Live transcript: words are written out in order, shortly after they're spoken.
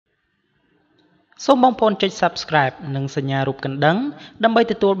សូមបងប្អូនចុច Subscribe និងសញ្ញារូបកណ្ដឹងដើម្បី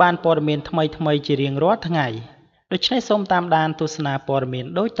ទទួលបានព័ត៌មានថ្មីៗជារៀងរាល់ថ្ងៃដូច្នេះសូមតាមដានទស្សនាព័ត៌មាន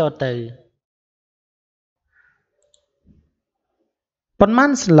ដូចតទៅប៉ុន្មាន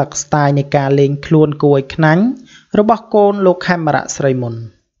ស្លឹកស្ទាយនៃការលេងខ្លួនគួរឲ្យខ្នាញ់របស់កូនលោកខេមរៈស្រីមុន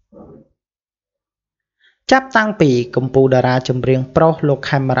ចាប់តាំងពីកម្ពុជាតារាចម្រៀងប្រុសលោក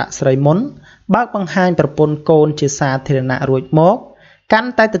ខេមរៈស្រីមុនបើកបង្ហាញប្រពន្ធកូនជាសាធារណៈរួចមកកា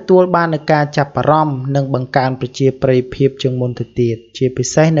ន់តែទទួលបាននូវការចាប់អារម្មណ៍និងបង្កើនប្រជាប្រិយភាពជាងមុនទៅទៀតជាពិ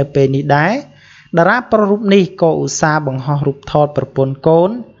សេសនៅពេលនេះដែរតារាប្រុសរូបនេះក៏ឧស្សាហ៍បង្ហោះរូបថតប្រពន្ធកូន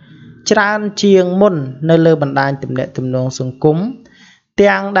ច្រើនជាងមុននៅលើបណ្ដាញទំនាក់ទំនងសង្គម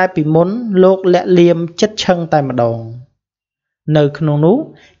ទាំងដែលពីមុនលោកលាក់លៀមចិត្តឈឹងតែម្ដងនៅក្នុងនោះ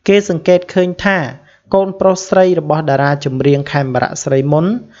គេសង្កេតឃើញថាកូនប្រុសស្រីរបស់តារាចម្រៀងខេមរៈស្រីមុន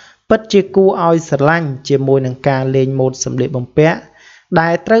ពិតជាគួរឲ្យស្រឡាញ់ជាមួយនឹងការលេងម៉ូដសម្លៀកបំពាក់ដែ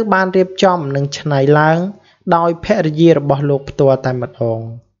លត្រូវបានរៀបចំនិងច្នៃឡើងដោយភរិយារបស់លោកផ្ទាល់តែម្ដង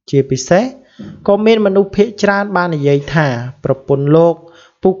ជាពិសេសក៏មានមនុស្សភាគច្រើនបាននិយាយថាប្រពន្ធលោក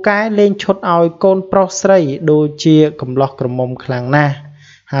ពូកែលេងឈុតឲ្យកូនប្រុសស្រីដូចជាកំឡោះក្រមុំខ្លាំងណាស់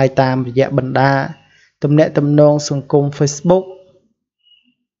ហើយតាមរយៈបណ្ដាទំនាក់ទំនងសង្គម Facebook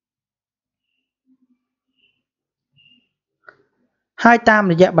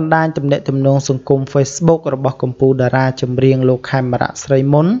របស់កម្ពុជាតារាចម្រៀងលោកខេមរៈស្រី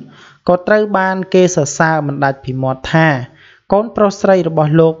មុនក៏ត្រូវបានគេសរសើរមិនដាច់ពីមាត់ថាកូនប្រុសស្រីរប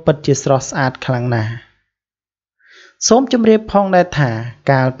ស់លោកពិតជាស្រស់ស្អាតខ្លាំងណាស់សូមជម្រាបផងដែរថា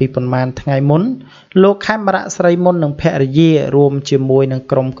កាលពីប្រហែលថ្ងៃមុនលោកខេមរៈស្រីមុននិងភរិយារួមជាមួយនឹង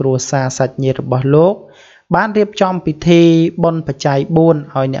ក្រុមគ្រួសារសាច់ញាតិរបស់លោកបានរៀបចំពិធីបុណ្យបច្ច័យ4ឲ្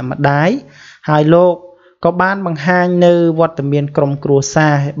យអ្នកម្ដាយហើយលោកក៏បានបង្ហាញនៅវត្តមានក្រុមគ្រួសា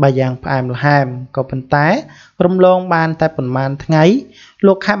របែបយ៉ាងផ្អែមល្ហែមក៏ប៉ុន្តែរំលងបានតែប៉ុន្មានថ្ងៃ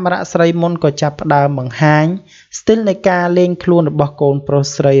លោកខេមរៈស្រីមុនក៏ចាប់ផ្ដើមបង្ហាញស្ទីលនៃការលេងខ្លួនរបស់កូនប្រុស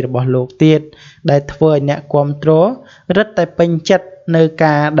ស្រីរបស់លោកទៀតដែលធ្វើឲ្យអ្នកគាំទ្ររឹតតែពេញចិត្តនៅ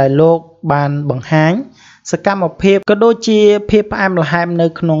ការដែលលោកបានបង្ហាញសកម្មភាពក៏ដូចជាភាពផ្អែមល្ហែមនៅ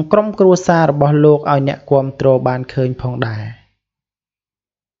ក្នុងក្រុមគ្រួសាររបស់លោកឲ្យអ្នកគាំទ្របានឃើញផងដែរ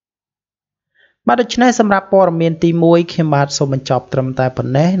បាទដូច្នេះសម្រាប់ព័ត៌មានទី1ខ្ញុំបាទសូមបញ្ចប់ត្រឹមតែប៉ុ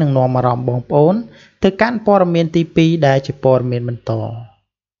ណ្ណេះនឹងនាំអារម្មណ៍បងប្អូនទៅកាន់ព័ត៌មានទី2ដែលជាព័ត៌មានបន្ត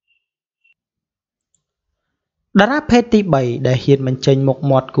តារាភេទទី3ដែលហ៊ានបញ្ចេញមុខ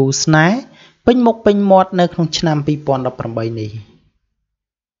មាត់គូស្នេហ៍ពេញមុខពេញមាត់នៅក្នុងឆ្នាំ2018នេះ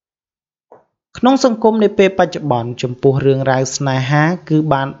ក្នុងសង្គមនាពេលបច្ចុប្បន្នចំពោះរឿងរ៉ាវស្នេហាគឺ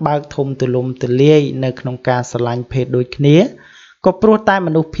បានបើកធំទូលំទូលាយនៅក្នុងការស្រឡាញ់ភេទដូចគ្នាក៏ព្រោះតែម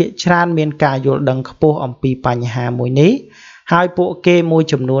នុស្សភាគច្រើនមានការយល់ដឹងខ្ពស់អំពីបញ្ហាមួយនេះហើយពួកគេមួយ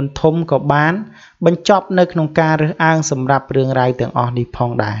ចំនួនធំក៏បានបញ្ចប់នៅក្នុងការរើសអើងសម្រាប់រឿងរ៉ាវទាំងអស់នេះផ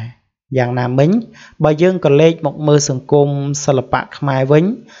ងដែរយ៉ាងណាមិញបើយើងក៏លេចមកមើលសង្គមសិល្បៈខ្មែរវិញ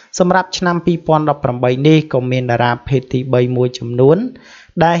សម្រាប់ឆ្នាំ2018នេះក៏មានតារាភេទទី3មួយចំនួន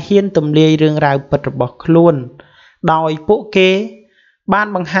ដែលហ៊ានទម្លាយរឿងរ៉ាវពិតរបស់ខ្លួនដោយពួកគេបាន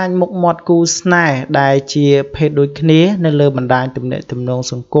បង្ហាញមុខមាត់គូស្នេហ៍ដែលជាភេទដូចគ្នានៅលើបណ្ដាញទំនាក់ទំនង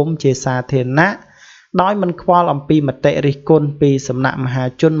សង្គមជាសាធារណៈដោយមិនខ្វល់អំពីមតិរិះគន់ពីសំណាក់មហា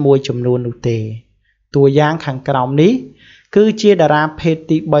ជនមួយចំនួននោះទេតួយ៉ាងខាងក្រោមនេះគឺជាតារាភេទ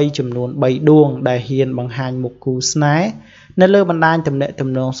ទី3ចំនួន3ដួងដែលហ៊ានបង្ហាញមុខគូស្នេហ៍នៅលើបណ្ដាញទំនាក់ទំ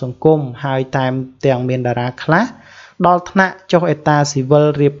នងសង្គមហើយតាមទាំងមានតារាខ្លះដល់ថ្នាក់ចុះអេតាស៊ីវិល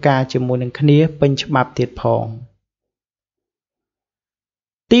រៀបការជាមួយនឹងគ្នាពេញច្បាប់ទៀតផង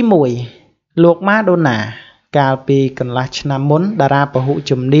ទី1លោកម៉ាដូណាកាលពីកន្លះឆ្នាំមុនតារាពហុ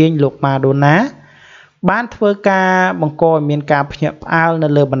ជំនាញលោកម៉ាដូណាបានធ្វើការបង្កឲ្យមានការភ្ញាក់ផ្អើលនៅ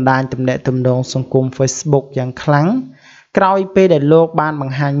លើបណ្ដាញទំនាក់ទំនងសង្គម Facebook យ៉ាងខ្លាំងក្រោយពេលដែលលោកបានប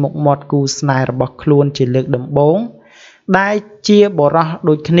ង្ហាញមុខមាត់គូស្នេហ៍របស់ខ្លួនជាលើកដំបូងដែលជាបុរស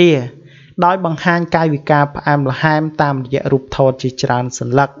ដូចគ្នាដោយបង្ហាញកាយវិការផ្អែមល្ហែមតាមរយៈរូបថតជាច្រើនស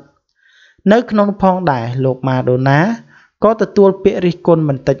ន្លឹកនៅក្នុងផងដែរលោកម៉ាដូណាក៏ទទួលពាក្យរិះគន់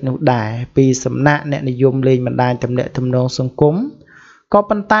បន្តិចនោះដែរពីសំណាក់អ្នកនិយមលេងបណ្ដាញទំនាក់ទំនងសង្គមក៏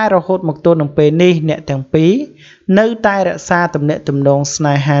ប៉ុន្តែរហូតមកទល់នឹងពេលនេះអ្នកទាំងពីរនៅតែរក្សាទំនាក់ទំនងស្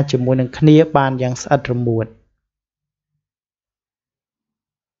នេហាជាមួយនឹងគ្នាបានយ៉ាងស្អិតរមួត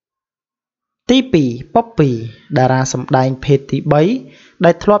ទី2ប៉ុបពីតារាសម្ដែងភេទទី3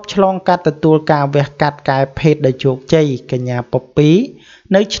ដែលធ្លាប់ឆ្លងកាត់ទទួលការវះកាត់កែភេទដោយជោគជ័យកញ្ញាប៉ុបពី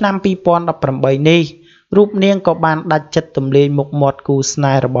នៅឆ្នាំ2018នេះរូបនាងក៏បានដាច់ចិត្តទម្លាយមុខមាត់គូស្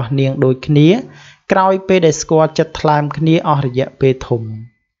នេហ៍របស់នាងដូចគ្នាក្រោយពេលដែលស្គាល់ចិត្តថ្លើមគ្នាអស់រយៈពេលធំ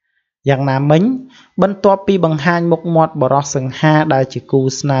យ៉ាងណាមិញបន្ទាប់ពីបង្ហាញមុខមាត់បរោះសង្ហាដែលជាគូ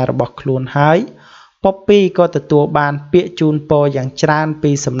ស្នេហ៍របស់ខ្លួនហើយ Poppy ក៏ទទួលបានពាក្យជូនពរយ៉ាងច្រើន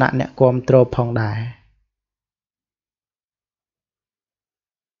ពីសំណាក់អ្នកគាំទ្រផងដែរ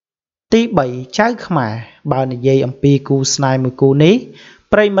ទី 3 ចៅខ្មែរបើនិយាយអំពីគូស្នេហ៍មួយគូនេះ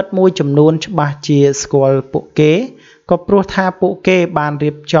ប្រិមិត្តមួយចំនួនច្បាស់ជាស្គាល់ពួកគេក៏ព្រោះថាពួកគេបាន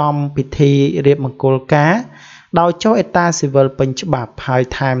រៀបចំពិធីរៀបមង្គលការដោយចុះអេតាស៊ីវិលពេញច្បាប់ហើយ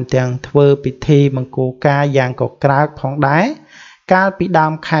ថែមទាំងធ្វើពិធីមង្គលការយ៉ាងកក្រើកផងដែរកាលពីដើ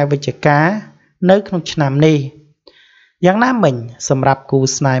មខែវិច្ឆិកានៅក្នុងឆ្នាំនេះយ៉ាងណាមិញសម្រាប់គូ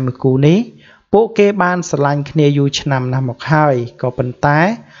ស្នេហ៍មួយគូនេះពួកគេបានស្រឡាញ់គ្នាយូរឆ្នាំណាស់មកហើយក៏ប៉ុន្តែ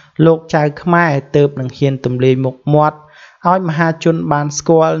លោកចៅខ្មែរទើបនឹងហ៊ានទម្លាយមុខមាត់ឲ្យមហាជនបានស្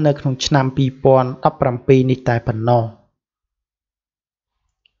គាល់នៅក្នុងឆ្នាំ 2017 នេះតែប៉ុណ្ណោះ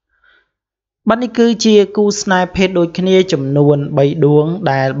បាទនេះគឺជាគូស្នេហ៍ភេទដូចគ្នាចំនួន3ដួង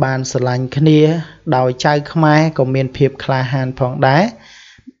ដែលបានស្រឡាញ់គ្នាដោយចៅខ្មែរក៏មានភាពក្លាហានផងដែរ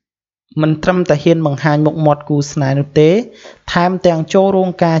មិនត្រឹមតែហ៊ានបង្ហាញមុខមាត់គូស្នេហ៍នោះទេថែមទាំងចូលរោង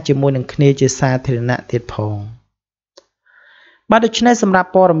ការជាមួយនឹងគ្នាជាសាធារណៈទៀតផងបាទដូច្នេះសម្រាប់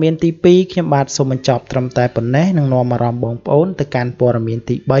ព័ត៌មានទី 2 ខ្ញុំបាទសូមបញ្ចប់ត្រឹមតែប៉ុណ្ណេះនឹងនាំអារម្មណ៍បងប្អូនទៅកាន់ព័ត៌មាន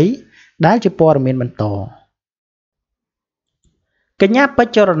ទី 3 ដែលជាព័ត៌មានបន្តកញ្ញាពេជ្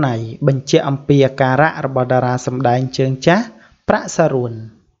រចរណៃបញ្ជាក់អំពីអាការៈរបស់តារាសម្ដែងជើងចាស់ប្រាក់សារួន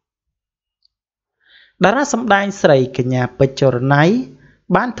តារាសម្ដែងស្រីកញ្ញាពេជ្រចរណៃ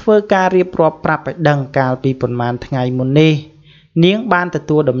បានធ្វើការរៀបរាប់ប្រាប់ឲ្យដឹងកាលពីប្រមាណថ្ងៃមុននេះនាងបានទ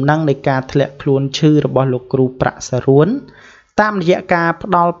ទួលដំណឹងនៃការធ្លាក់ខ្លួនឈឺរបស់លោកគ្រូប្រាក់សារួនតាមរយៈការផ្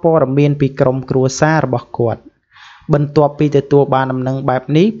ដល់ព័ត៌មានពីក្រុមគ្រួសាររបស់គាត់បន្ទាប់ពីទទួលបានដំណឹងបែប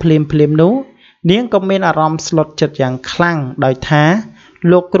នេះភ្លាមនោះនាងក៏មានអារម្មណ៍ស្លុតចិត្តយ៉ាងខ្លាំងដោយថា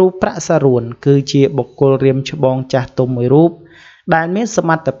លោកគ្រូប្រាក់សារួនគឺជាបុគ្គលរៀមច្បងចាស់ទុំមួយរូបដែលមានសម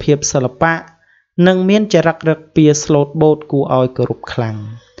ត្ថភាពសិល្បៈនិងមានចរិតរឹកពីស្លូតបូតគួរឲ្យគោរពខ្លាំង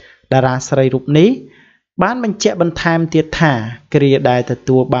តារាស្រីរូបនេះបានបញ្ជាក់បន្ថែមទៀតថាគ្រាដែលទ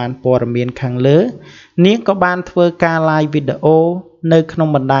ទួលបានព័ត៌មានខាងលើនាងក៏បានធ្វើការ live វីដេអូនៅក្នុង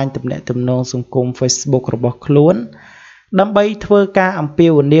បណ្ដាញទំនាក់ទំនងសង្គម Facebook របស់ខ្លួនដើម្បីធ្វើការអំពា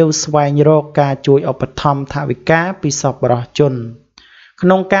វនាវស្វែងរកការជួយឧបត្ថម្ភថវិកាពីសប្បុរសជនក្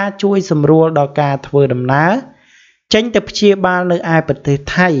នុងការជួយសម្រួលដល់ការធ្វើដំណើរចេញទៅព្យាបាលនៅឯប្រទេស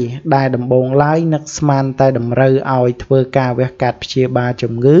ថៃដែលដំបូងឡើយនឹកស្មានតែតម្រូវឲ្យធ្វើការវះកាត់ព្យាបាល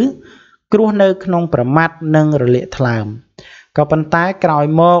ជំងឺគ្រោះនៅក្នុងប្រមាត់និងរលាកថ្លើមក៏ប៉ុន្តែក្រោយ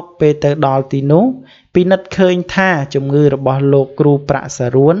មកពេលទៅដល់ទីនោះពិនិត្យឃើញថាជំងឺរបស់លោកគ្រូប្រាក់សា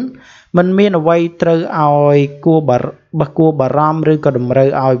រួនមិនមានអ្វីត្រូវឲ្យគួរបារម្ភឬក៏តម្រូវ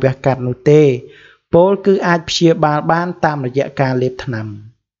ឲ្យវះកាត់នោះទេពោលគឺអាចព្យាបាលបានតាមរយៈការលេបថ្នាំ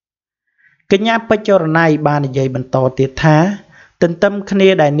កញ្ញាពេជ្រចរណៃបាននិយាយបន្តទៀតថាទន្ទឹមគ្នា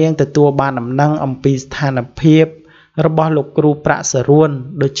ដែលនាងទទួលបានដំណឹងអំពីស្ថានភាពរបស់លោកគ្រូប្រាក់សារួន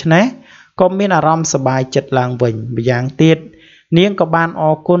ដូច្នេះក៏មានអារម្មណ៍សប្បាយចិត្តឡើងវិញម្យ៉ាងទៀតនាងក៏បានអ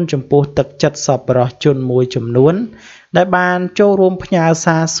រគុណចំពោះទឹកចិត្តសប្បុរសជនមួយចំនួនដែលបានចូលរួមផ្ញើ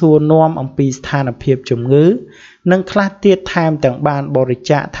សារសួរនាំអំពីស្ថានភាពជំងឺនិងខ្លះទៀតថែមទាំងបានបរិច្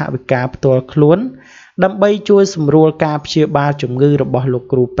ចាគថវិកាផ្ទាល់ខ្លួនដើម្បីជួយសម្រួលការព្យាបាលជំងឺរបស់លោក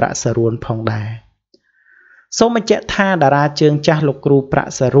គ្រូប្រាក់សារួនផងដែរសូមបញ្ជាក់ថាតារាជើងចាស់លោកគ្រូប្រា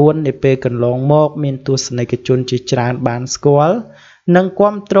ក់សារួននាពេលកន្លងមកមានទស្សនិកជនជាច្រើនបានស្គាល់និង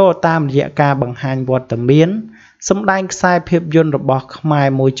គាំទ្រតាមរយៈការបង្ហាញវត្តមានសម្ដែងខ្សែភាពយន្តរបស់ខ្មែរ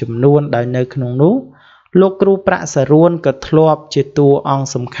មួយចំនួនដោយនៅក្នុងនោះលោកគ្រូប្រាក់សារួនក៏ធ្លាប់ជាតួអង្គ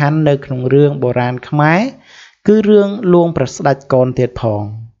សំខាន់នៅក្នុងរឿងបុរាណខ្មែរគឺរឿងលួងប្រស្ដេចកនទៀតផង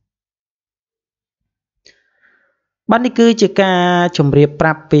បាទនេះគឺជាការជម្រាបប្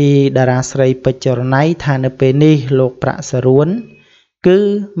រាប់ពីតារាស្រីពេជ្រចរណៃថានៅពេលនេះលោកប្រាក់សារួនគឺ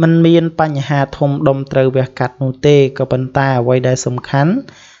มันមានបញ្ហាធំដុំត្រូវវះកាត់នោះទេក៏ប៉ុន្តែអ្វីដែលសំខាន់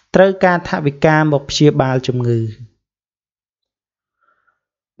ត្រូវការថវិកាមកព្យាបាលជំងឺ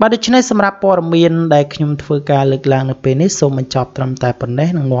បាទដូច្នេះសម្រាប់ព័ត៌មានដែលខ្ញុំធ្វើការលើកឡើងនៅពេលនេះសូមបញ្ចប់ត្រឹមតែប៉ុណ្ណេះ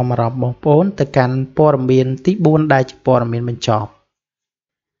នឹងនាំអារម្មណ៍បងប្អូនទៅកាន់ព័ត៌មានទី4ដែលជាព័ត៌មានបញ្ចប់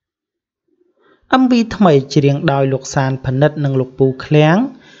MV ថ្មីច្រៀងដោយលោកសានផានិតនិងលោកពូឃ្លាំង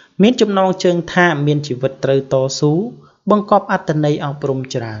មានចំណងជើងថាមានជីវិតត្រូវតស៊ូបង្កប់អត្ថន័យអប់រំ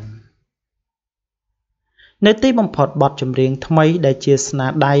ច្រើននៅទីបំផុតបទចម្រៀងថ្មីដែលជាស្នា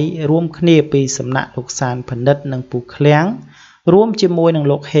ដៃរួមគ្នាពីសំណាក់លោកសានផានិតនិងពូឃ្លាំងរួមជាមួយនឹង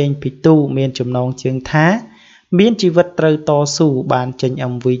លោកហេងពីទូមានចំណងជើងថាមានជីវិតត្រូវតស៊ូបានចេញ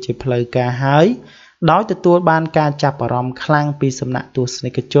MV ជាផ្លូវការហើយដោយទទួលបានការចាប់អារម្មណ៍ខ្លាំងពីសំណាក់ទស្ស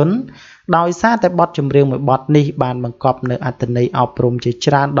និកជនដោយសារតែបទចម្រៀងមួយបទនេះបានបង្កប់នូវអត្ថន័យអប់រំជា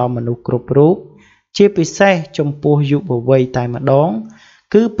ច្រើនដល់មនុស្សគ្រប់រូបជាពិសេសចំពោះយុវវ័យតែម្ដង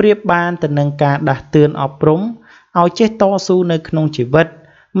គឺប្រៀបបានទៅនឹងការដាស់តឿនអប់រំឲ្យចេះតស៊ូនៅក្នុងជីវិត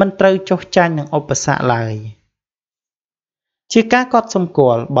មិនត្រូវចុះចាញ់នឹងឧបសគ្គឡើយជាការកត់សម្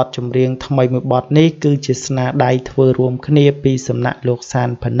គាល់បទចម្រៀងថ្មីមួយបទនេះគឺជាស្នាដៃធ្វើរួមគ្នាពីសំណាក់លោកសាន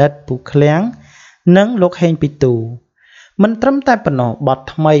ផនិតពូឃ្លាំងនិងលោកហេងពីទូមិនត្រឹមតែប៉ុណ្ណោះបទ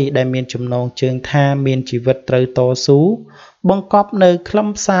ថ្មីដែលមានចំណងជើងថាមានជីវិតត្រូវតស៊ូបង្កប់នៅខ្លឹម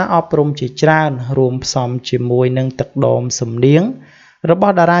សារអប់រំជាច្រើនរួមផ្សំជាមួយនឹងទឹកដមសំនៀងរប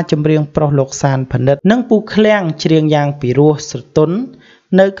ស់តារាចម្រៀងប្រុសលោកសានផនិតនិងពូឃ្លាំងច្រៀងយ៉ាងពិរោះស្រទន់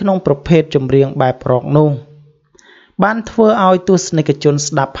នៅក្នុងប្រភេទចម្រៀងបែបរ៉កនោះបានធ្វើឲ្យទស្សនិកជន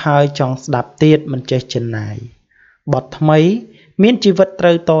ស្ដាប់ហើយចង់ស្ដាប់ទៀតមិនចេះជិនណាយបទថ្មីមានជីវិតត្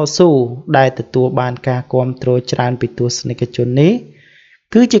រូវតស៊ូដែលទទួលបានការគាំទ្រច្រើនពីទស្សនិកជននេះ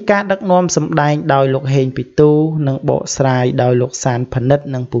គឺជាការដឹកនាំសម្ដែងដោយលោកហេងពីទូនិងបកស្រាយដោយលោកសានផនិត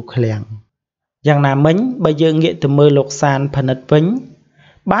និងពូឃ្លាំងយ៉ាងណាមិញបើយើងងាកទៅមើលលោកសានផនិតវិញ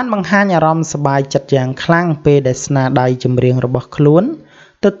បានបង្ហាញអារម្មណ៍សប្បាយចិត្តយ៉ាងខ្លាំងពេលដែលស្នាដៃចម្រៀងរបស់ខ្លួន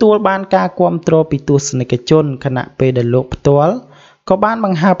ទទួលបានការគាំទ្រពីទស្សនិកជនខណៈពេលដែលលោកផ្ទាល់ក៏បានប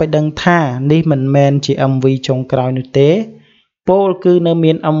ង្ហើបឲ្យដឹងថានេះមិនមែនជា MV ចុងក្រោយនោះទេពោលគឺនៅ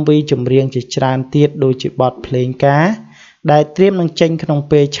មាន MV ចម្រៀងជាច្រើនទៀតដូចជាបទភ្លេងការដែលត្រៀមនឹងចេញក្នុង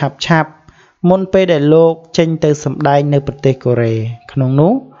ពេលឆាប់មុនពេលដែលលោកចេញទៅសម្ដែងនៅប្រទេសកូរ៉េក្នុង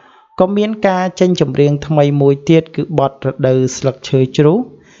នោះក៏មានការចេញចម្រៀងថ្មីមួយទៀតគឺបទរដូវស្លឹកឈើជ្រុះ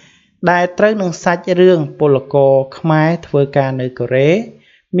ដែលត្រូវនឹងសាច់រឿងពលករខ្មែរធ្វើការនៅកូរ៉េ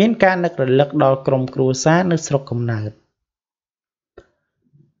មានការនឹករលឹកដល់ក្រុមគ្រួសារនៅស្រុកកំណើត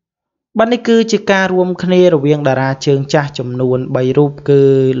បាទនេះគឺជាការរួមគ្នារវាងតារាជើងចាស់ចំនួន3រូបគឺ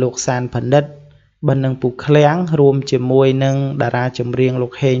លោកសានផនិតបាននឹងពូឃ្លាំងរួមជាមួយនឹងតារាចម្រៀងលោ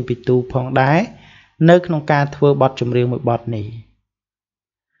កហេងពីទូផងដែរនៅក្នុងការធ្វើបទចម្រៀងមួយបទនេះ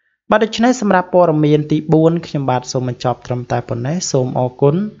បាទដូច្នេះសម្រាប់ព័ត៌មានទី4ខ្ញុំបាទសូមបញ្ចប់ត្រឹមតែប៉ុណ្ណេះសូមអរគុ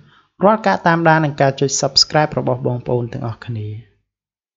ណរាល់ការតាមដាននិងការចុច Subscribe របស់បងប្អូនទាំងអស់គ្នា